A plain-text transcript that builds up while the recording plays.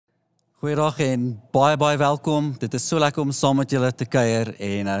Goeiedag en baie welkom. Dit is so lekker om saam met julle te kuier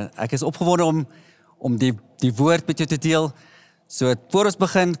en ek is opgewonde om die woord met jou te deel. So voor ons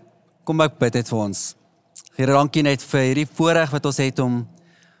begin, kom ek bid dit vir ons. Here, dankie net vir hierdie voorreg wat ons het om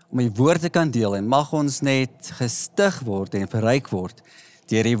die woord te kan deel en mag ons net gestig word en verryk word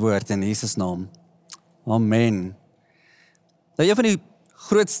deur die woord in Jesus naam. Amen. Nou, een van die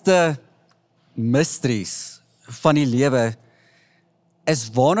grootste mysteries van die lewe is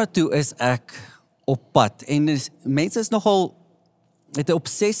waarna toe is ek op pad? En mense is nogal met 'n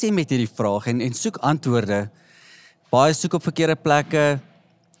obsessie met hierdie vraag en soek antwoorde. Baie soek op verkeerde plekke,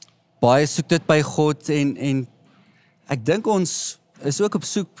 baie soek dit by God en ek dink ons is ook op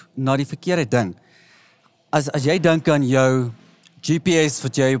soek na die verkeerde ding. As jy dink aan jou GPS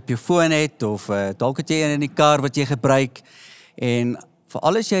wat jy op jou foon het of dalk het jy in die kar wat jy gebruik en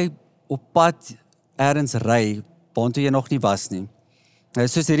veral as jy op pad ergens ry, waartoe jy nog nie was nie. Nou,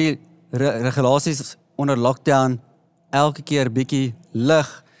 soos hierdie regulasies onder lockdown, elke keer bietjie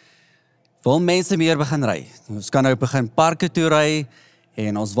lig, wil mense meer begin ry. Ons kan nou begin parke toe ry,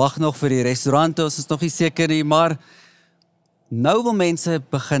 en ons wag nog vir die restaurante, ons is nog nie seker nie, maar nou wil mense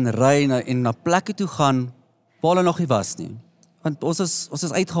begin ry en na plekke toe gaan, waar hulle nog nie was nie. Want ons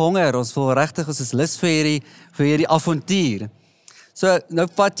is uitgehonger, ons wil regtig, ons is lus vir hierdie avontuur. So, nou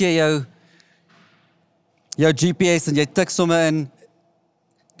vat jy jou GPS en jy tik sommer in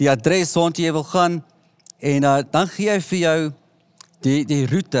die adres waartoe jy wil gaan, en dan gee hy vir jou die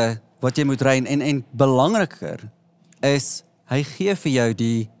roete wat jy moet ry, en belangriker is, hy gee vir jou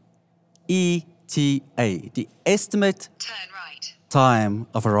die ETA, die Estimate Time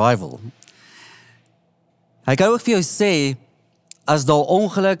of Arrival. Hy kan ook vir jou sê, as daar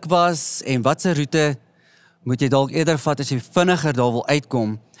ongeluk was, en wat se roete moet jy dalk eerder vat, as jy vinniger daar wil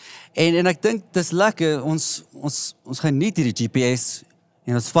uitkom, en ek dink, dis lekker, ons geniet hierdie GPS,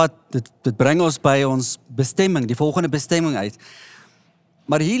 en ons vat, dit bring ons by ons bestemming, die volgende bestemming uit.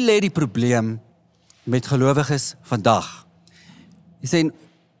 Maar hier lê die probleem met gelowiges vandag. Jy sê,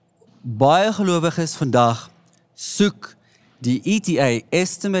 baie gelowiges vandag soek die ETA,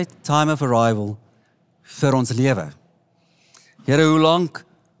 Estimate Time of Arrival, vir ons lewe. Here, hoe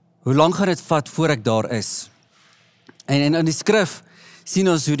lang gaan dit vat voor ek daar is? En in die skrif sien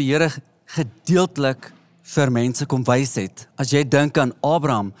ons hoe die Here gedeeltelik vir mense kom wys het. As jy dink aan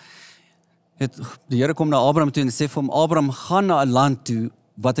Abraham, die Here kom na Abraham toe en sê vir hom, Abraham, gaan na 'n land toe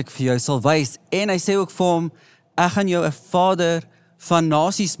wat ek vir jou sal wys. En hy sê ook vir hom, ek gaan jou 'n vader van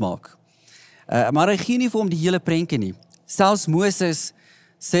nasies maak. Maar hy gee nie vir hom die hele prentjie nie. Selfs Moses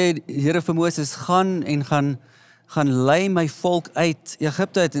sê die Here vir Moses, gaan lei my volk uit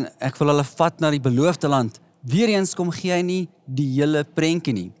Egipte uit en ek wil hulle vat na die beloofde land. Weereens kom gee hy nie die hele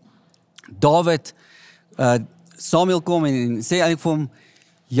prentjie nie. David, Samuel kom en sê eintlik vir hom,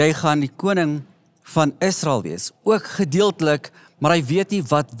 jy gaan die koning van Israel wees. Ook gedeeltelik, maar hy weet nie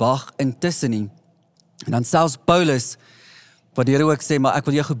wat wag intussen nie. En dan selfs Paulus, wat die Here ook sê, maar ek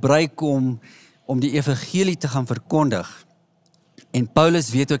wil jou gebruik om die evangelie te gaan verkondig. En Paulus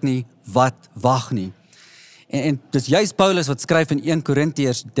weet ook nie wat wag nie. En dis juist Paulus wat skryf in 1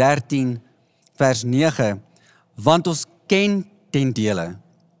 Korintiërs 13 vers 9, want ons ken ten dele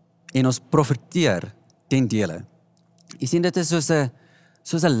en ons profeteer ten dele. Jy sien, dit is soos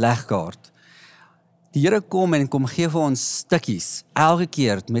 'n legkaart. Die Here kom gee vir ons stukkies, elke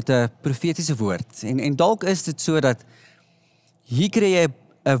keer met 'n profetiese woord. En dalk is dit so dat hier kry jy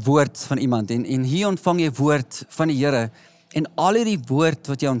 'n woord van iemand en hier ontvang jy woord van die Here. En al hierdie woord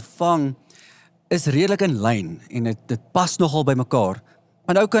wat jy ontvang is redelik in lyn en dit pas nogal by mekaar.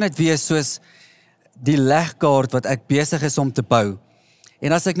 Maar nou kan dit wees soos die legkaart wat ek besig is om te bou.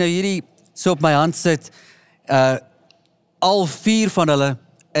 En as ek nou hierdie so op my hand sit, al 4 van hulle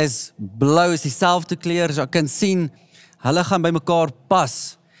is blou, is dieselfde kleur, so ek kan sien, hulle gaan by mekaar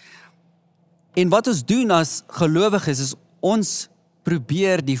pas. En wat ons doen as gelowiges is ons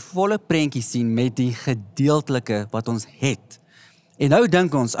probeer die volle prentjie sien met die gedeeltelike wat ons het. En nou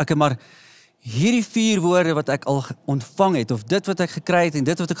dink ons, ek maar hierdie 4 woorde wat ek al ontvang het, of dit wat ek gekry het en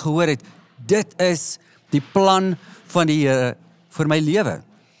dit wat ek gehoor het, dit is die plan van die Here vir my lewe.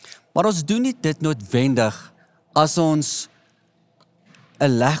 Maar ons doen nie dit noodwendig as ons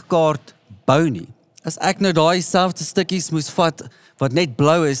 'n legkaart bou nie. As ek nou daai selfde stukkies moes vat wat net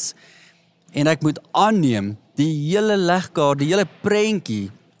blou is en ek moet aanneem die hele legkaart, die hele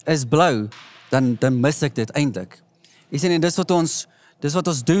prentjie is blou, dan mis ek dit eintlik. Jy sien, en dis wat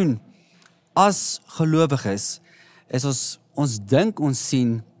ons doen as gelowiges, is ons dink ons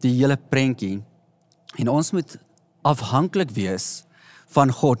sien die hele prentjie en ons moet afhanklik wees van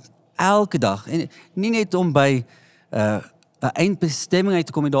God elke dag, en nie net om by 'n eindbestemming uit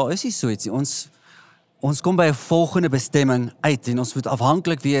te kom en daar is nie so iets nie. Ons kom by 'n volgende bestemming uit en ons moet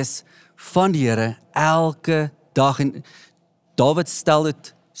afhanklik wees van die Here elke dag. En Dawid stel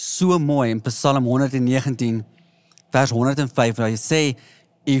dit so mooi in Psalm 119 vers 105 waar hy sê,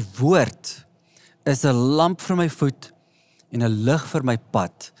 U woord is 'n lamp vir my voet en 'n lig vir my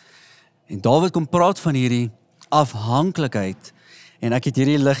pad. En Dawid kom praat van hierdie afhanklikheid en ek het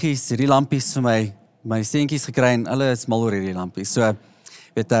hierdie liggies, hierdie lampies vir my seentjies gekry en hulle is mal oor hierdie lampies. So,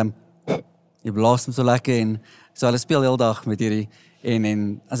 weet jy blaas hom so lekker en so hulle speel heel dag met hierdie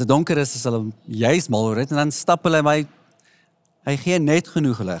en as dit donker is hulle juist mal oor dit en dan stap hulle my, hy gee net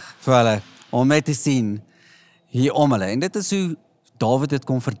genoeg lig vir hulle om net te sien hier om hulle. En dit is hoe Dawid dit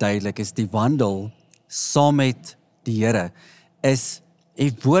kom verduidelik, is die wandel saam met die Here, is,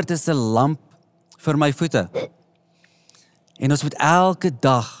 die woord is 'n lamp vir my voete. En ons moet elke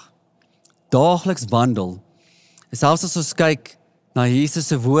dag, daagliks wandel. Selfs as ons kyk na Jesus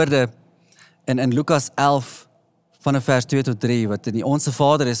se woorde in Lukas 11 van vers 2 tot 3, wat in die Onse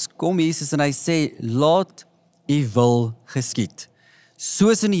Vader is, kom Jesus en hy sê, laat U wil geskied.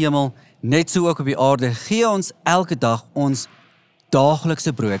 Soos in die hemel, net so ook op die aarde, gee ons elke dag ons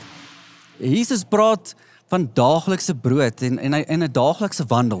daaglikse brood. Jesus praat van daaglikse brood en 'n daaglikse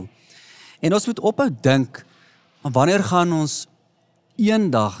wandel. En ons moet ophou dink, wanneer gaan ons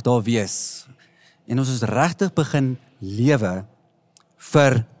eendag daar wees? En ons is regtig begin lewe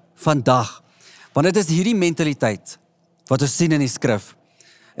vir vandag. Want dit is hierdie mentaliteit wat ons sien in die skrif.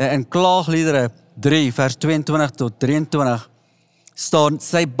 In Klaagliedere 3 vers 22 tot 23 staan,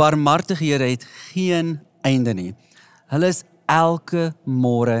 sy barmhartige Here het geen einde nie. Hulle is elke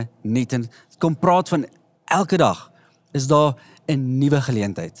môre nuut. En dit kom praat van elke dag is daar 'n nuwe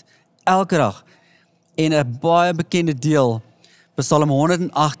geleentheid. Elke dag. En 'n baie bekende deel, Psalm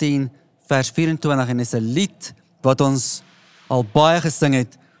 118 vers 24, en is 'n lied wat ons al baie gesing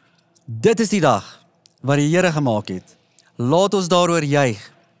het. Dit is die dag wat die Here gemaak het. Laat ons daaroor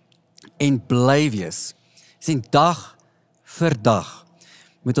juig en bly wees. Sien, dag vir dag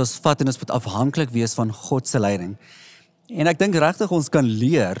moet ons vat en ons moet afhanklik wees van God se leiding. En ek dink regtig ons kan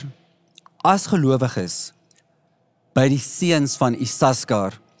leer as gelowiges by die seuns van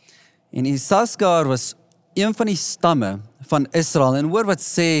Isaskar. En Isaskar was een van die stamme van Israel. En hoor wat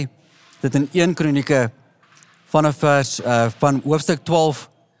sê dit in 1 Kronieke van hoofstuk 12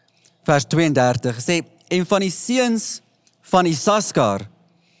 vers 32 sê, en van die seuns van Isaskar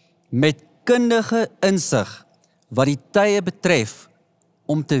met kundige insig wat die tye betref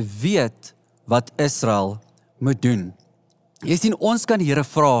om te weet wat Israel moet doen. Jy sien, ons kan die Here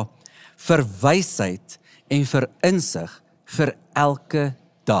vra vir wysheid en vir insig vir elke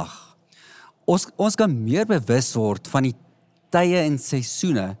dag. Ons kan meer bewus word van die tye en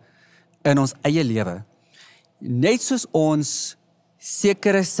seisoene in ons eie lewe. Net soos ons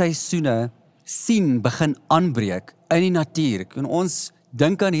sekere seisoene sien begin aanbreek in die natuur. En ons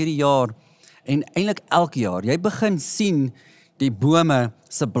dink aan hierdie jaar en eintlik elke jaar. Jy begin sien die bome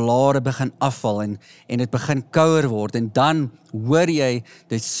se blare begin afval en dit begin kouer word en dan hoor jy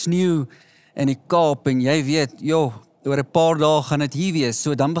dit sneeu in die Kaap en jy weet, oor 'n paar dae gaan dit hier wees.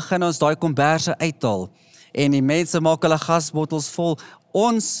 So dan begin ons daai komberse uithaal en die mense maak hulle gasbottels vol.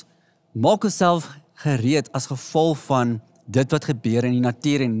 Ons maak onsself gereed as gevolg van dit wat gebeur in die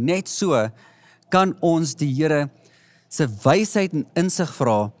natuur en net so kan ons die Here se wysheid en insig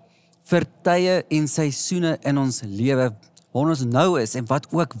vra vir tye en seisoene in ons lewe, waar ons nou is en wat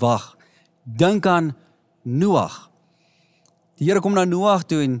ook wag. Dink aan Noag. Die Here kom na Noag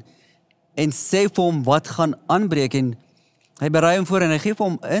toe en sê vir hom wat gaan aanbreek en hy berei hom voor en hy gee vir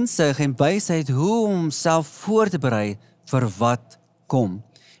hom insig en wysheid hoe om homself voor te berei vir wat kom.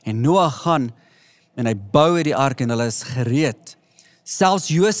 En Noag gaan en hy bou die ark en hulle is gereed. Selfs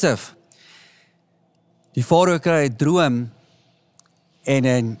Josef, die farao kry 'n droom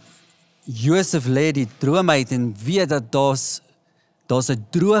en Josef lê die droom uit en weet dat daar's 'n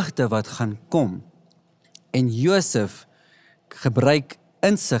droogte wat gaan kom. En Josef gebruik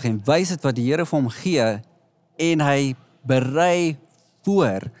insig en wysheid wat die Here vir hom gee en hy berei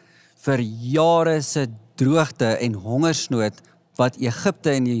voor vir jare se droogte en hongersnood wat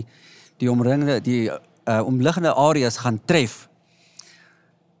Egipte en die omliggende areas gaan tref.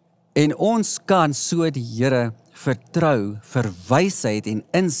 En ons kan so die Here vertrou vir wysheid en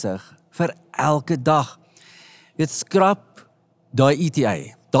insig vir elke dag. Dit skrap daai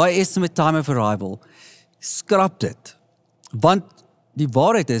ETA, daai estimate time of arrival, skrap dit. Want die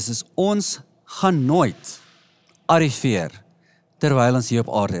waarheid is ons gaan nooit arriveer terwyl ons hier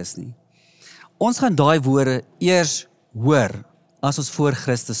op aarde is nie. Ons gaan daai woorde eers hoor as ons voor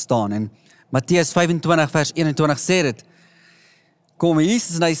Christus staan. En Matteus 25 vers 21 sê dit, kom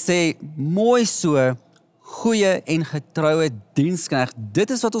Jesus en hy sê, mooi so, goeie en getroue diensknegt,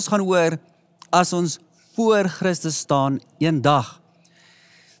 dit is wat ons gaan hoor, as ons voor Christus staan, een dag.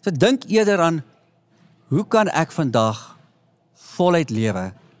 So dink eerder aan, hoe kan ek vandag voluit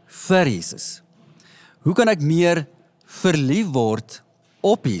lewe vir Jesus? Hoe kan ek meer verlief word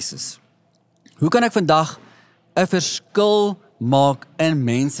op Jesus? Hoe kan ek vandag 'n verskil maak in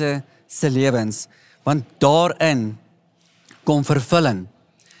mense se lewens? Want daarin kom vervulling.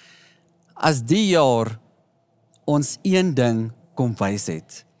 As die jaar ons een ding kom wys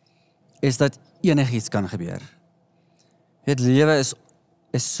het, is dat enigiets kan gebeur. Het lewe is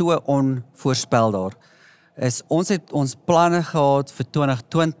so onvoorspelbaar. Ons het ons planne gehad vir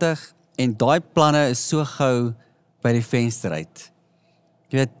 2020 en daai planne is so gou by die venster uit.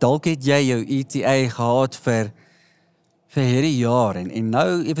 Jy weet, dalk het jy jou ETA gehad vir hierdie jaar en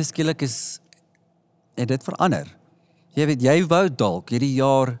nou ewe skielik het dit verander. Jy weet, jy wou dalk hierdie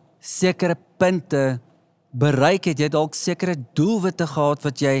jaar sekere punte bereik het, jy dalk sekere doelwitte gehad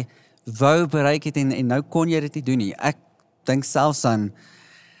wat jy wou bereik het en nou kon jy dit nie doen nie. Ek dink selfs aan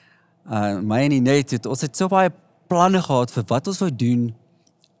my en die net, ons het so baie planne gehad vir wat ons wou doen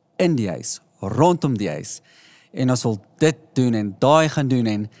in die huis, rondom die huis. En ons wil dit doen en daai gaan doen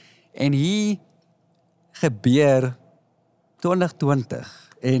en hier gebeur 2020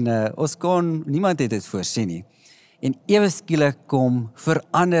 en niemand het dit voorsien nie. En ewe skielik kom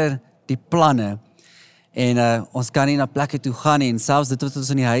verander die planne en ons kan nie na plekke toe gaan nie en selfs dit wat ons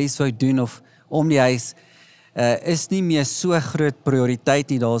in die huis wou doen of om die huis is nie meer so groot prioriteit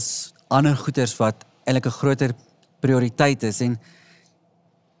nie. Daar's ander goeders wat eintlik 'n groter prioriteit is en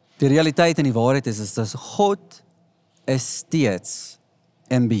die realiteit en die waarheid is dat God is steeds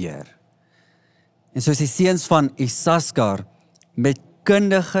in beheer. En soos die seuns van Isaskar met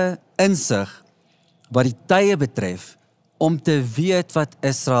kundige insig wat die tye betref om te weet wat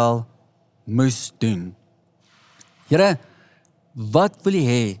Israel moes doen. Here, wat wil U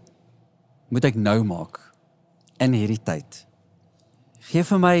hê moet ek nou maak in hierdie tyd? Geef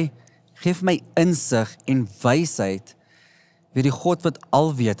vir my insig en wysheid wie die God wat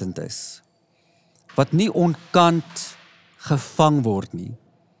alwetend is, wat nie onkant gevang word nie,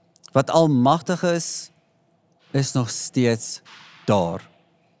 wat almagtig is nog steeds daar.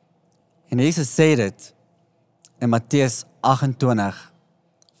 En Jesus sê dit in Matteus 28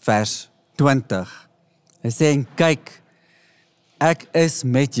 vers 20. Hy sê, en kyk, ek is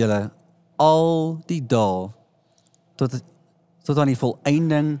met julle al die dae tot aan die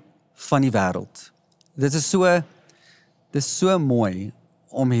volëinding van die wêreld. Dit is so mooi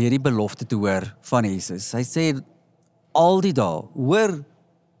om hierdie belofte te hoor van Jesus. Hy sê al die dae,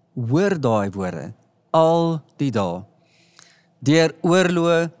 hoor daai woorde, al die dae. Deur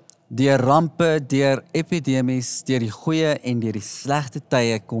oorloë, deur rampe, deur epidemies, deur die goeie en deur die slegte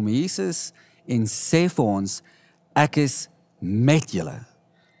tye kom Jesus en sê vir ons, ek is met julle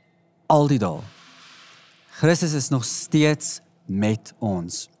al die dae. Christus is nog steeds met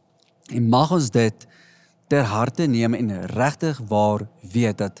ons. En mag ons dit ter harte neem en regtig waar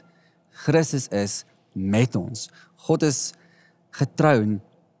weet dat Christus is met ons. God is getrou en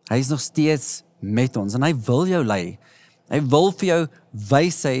hy is nog steeds met ons en hy wil jou lei. Hy wil vir jou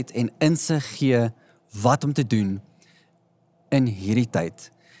wysheid en insig gee wat om te doen in hierdie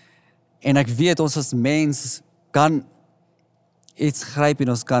tyd. En ek weet ons as mens kan iets gryp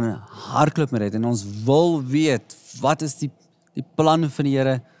en ons kan hardloop met dit en ons wil weet wat is die plan van die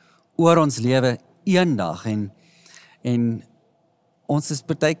Here oor ons lewe eendag en ons is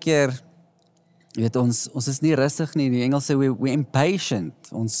partykeer, jy weet, ons is nie rustig nie, die Engels sê we're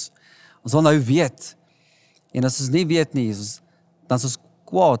impatient, ons wil nou weet, en as ons nie weet nie, dan is ons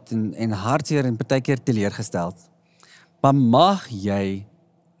kwaad en hartseer en partykeer teleurgesteld. Maar mag jy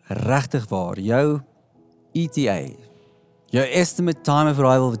regtig waar, jou ETA, jou estimate time of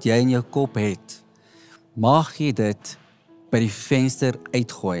arrival wat jy in jou kop het, mag jy dit by die venster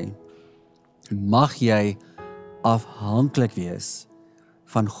uitgooi. Mag jy afhanklik wees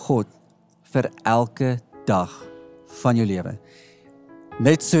van God vir elke dag van jou lewe.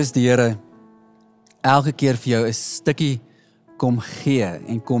 Net soos die Here elke keer vir jou 'n stukkie kom gee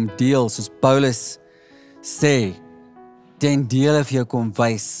en kom deel, soos Paulus sê, ten dele vir jou kom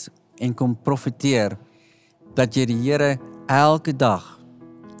wys en kom profeteer, dat jy die Here elke dag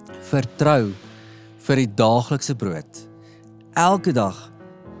vertrou vir die daaglikse brood. Elke dag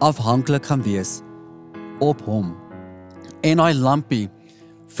afhanklik gaan wees op hom. En hy lampie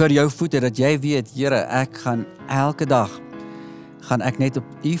vir jou voete, dat jy weet, Here, ek gaan elke dag, gaan ek net op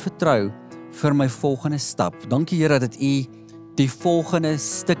U vertrou vir my volgende stap. Dankie Here dat U die volgende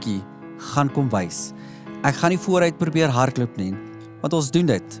stukkie gaan kom wys. Ek gaan nie vooruit probeer hardloop nie, want ons doen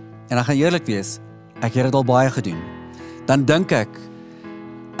dit. En ek gaan eerlik wees, ek het dit al baie gedoen. Dan dink ek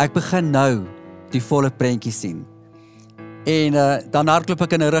begin nou die volle prentjie sien. En dan hardloop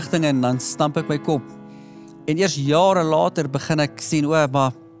ek in 'n rigting en dan stamp ek my kop. En eers jare later begin ek sien,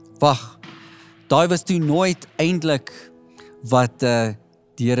 maar wag, daai was toe nooit eintlik wat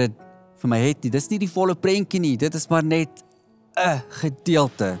die Here vir my het nie. Dis nie die volle prentjie nie, dit is maar net 'n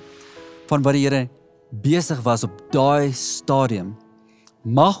gedeelte van wat die Here besig was op daai stadium.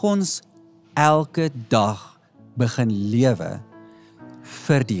 Mag ons elke dag begin lewe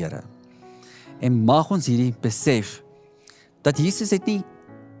vir die Here. En mag ons hierdie besef, dat Jesus het nie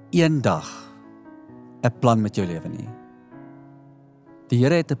een dag 'n plan met jou lewe nie. Die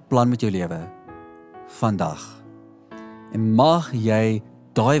Here het 'n plan met jou lewe vandag. En mag jy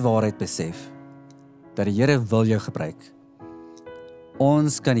daai waarheid besef, dat die Here wil jou gebruik.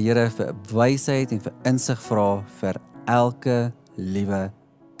 Ons kan die Here vir wysheid en vir insig vra vir elke liewe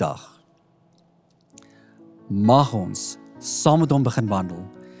dag. Mag ons saam met hom begin wandel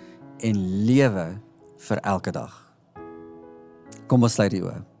en lewe vir elke dag. Kom ons sluit die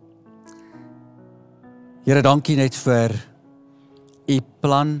oë. Here, dankie net vir u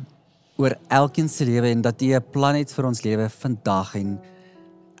plan oor elkeen se lewe en dat u 'n plan het vir ons lewe vandag. En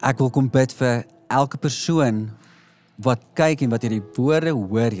ek wil kom bid vir elke persoon wat kyk en wat hierdie woorde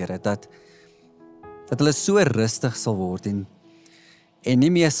hoor, Here, dat hulle so rustig sal word en nie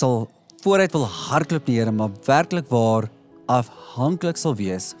meer sal vooruit wil hardloop nie, Here, maar werklik waar afhanklik sal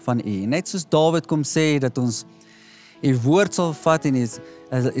wees van u. Net soos Dawid kom sê, dat ons u woord sal vat en is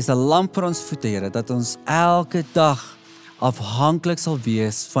 'n lamp vir ons voete, Here, dat ons elke dag afhanklik sal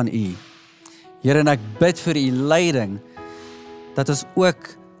wees van u. Here, en ek bid vir u leiding, dat ons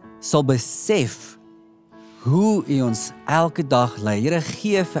ook sal besef hoe u ons elke dag lei. Here,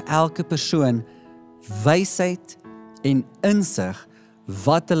 gee vir elke persoon wysheid en insig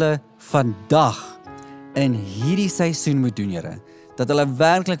wat hulle vandag in hierdie seisoen moet doen, Here. Dat hulle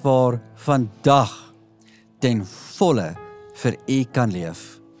werklik waar vandag ten volle vir u kan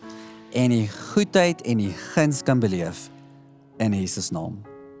leef en die goedheid en die guns kan beleef in Jesus naam.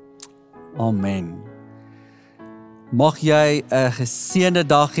 Amen. Mag jy 'n geseënde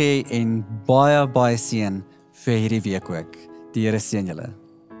dag hê en baie seën vir hierdie week ook. Die Here seën julle.